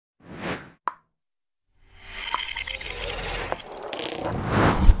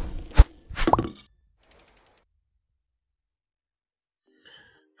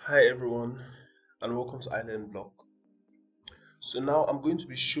Hi everyone, and welcome to Island Block. So now I'm going to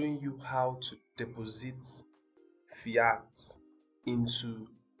be showing you how to deposit fiat into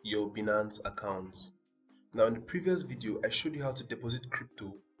your Binance account. Now in the previous video I showed you how to deposit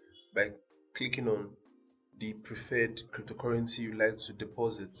crypto by clicking on the preferred cryptocurrency you like to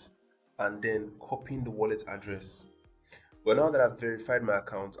deposit and then copying the wallet address. But now that I've verified my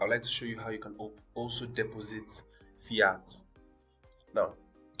account, I'd like to show you how you can also deposit fiat. Now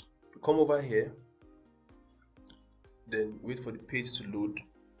come over here, then wait for the page to load.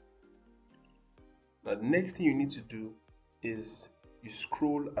 Now the next thing you need to do is you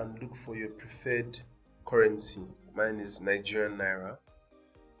scroll and look for your preferred currency. Mine is Nigerian Naira.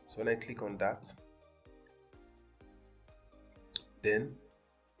 So when I click on that, then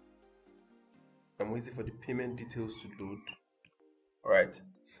I'm waiting for the payment details to load. Alright,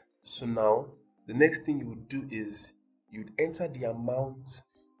 so now the next thing you would do is you'd enter the amount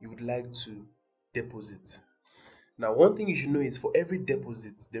you would like to deposit. Now, one thing you should know is for every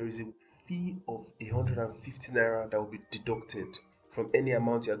deposit, there is a fee of 150 Naira that will be deducted from any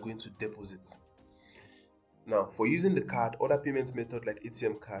amount you are going to deposit. Now, for using the card, other payment method like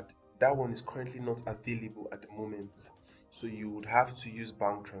ATM card, that one is currently not available at the moment. So you would have to use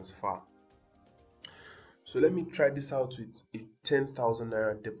bank transfer. So let me try this out with a 10,000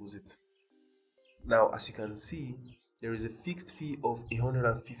 Naira deposit. Now, as you can see, there is a fixed fee of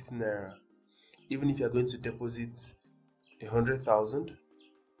 150 Naira. Even if you are going to deposit 100,000,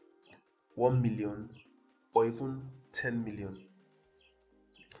 1 million, or even 10 million.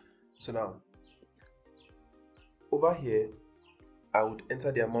 So now, over here, I would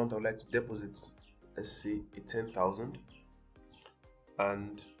enter the amount I would like to deposit. Let's say a 10,000,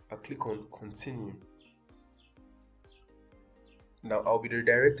 and I'll click on continue. Now I'll be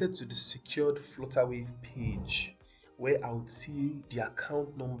redirected to the secured Flutterwave page where I would see the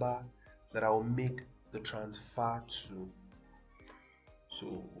account number that I'll make the transfer to.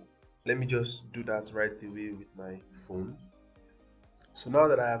 So let me just do that right away with my phone. So now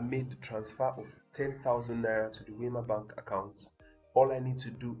that I have made the transfer of 10,000 Naira to the Wema Bank account, all I need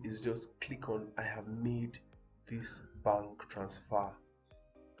to do is just click on I have made this bank transfer.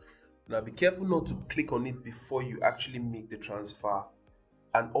 Now be careful not to click on it before you actually make the transfer,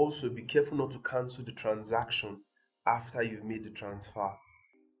 and also be careful not to cancel the transaction after you've made the transfer.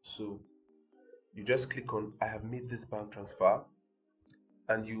 So you just click on I have made this bank transfer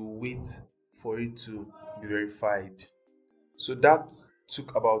and you wait for it to be verified. So that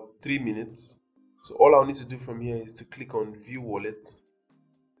took about 3 minutes. So all I'll need to do from here is to click on view wallet.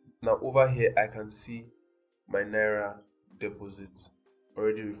 Now over here I can see my Naira deposit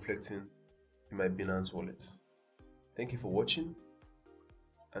already reflecting in my Binance wallet. Thank you for watching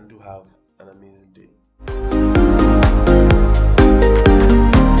and do have an amazing day.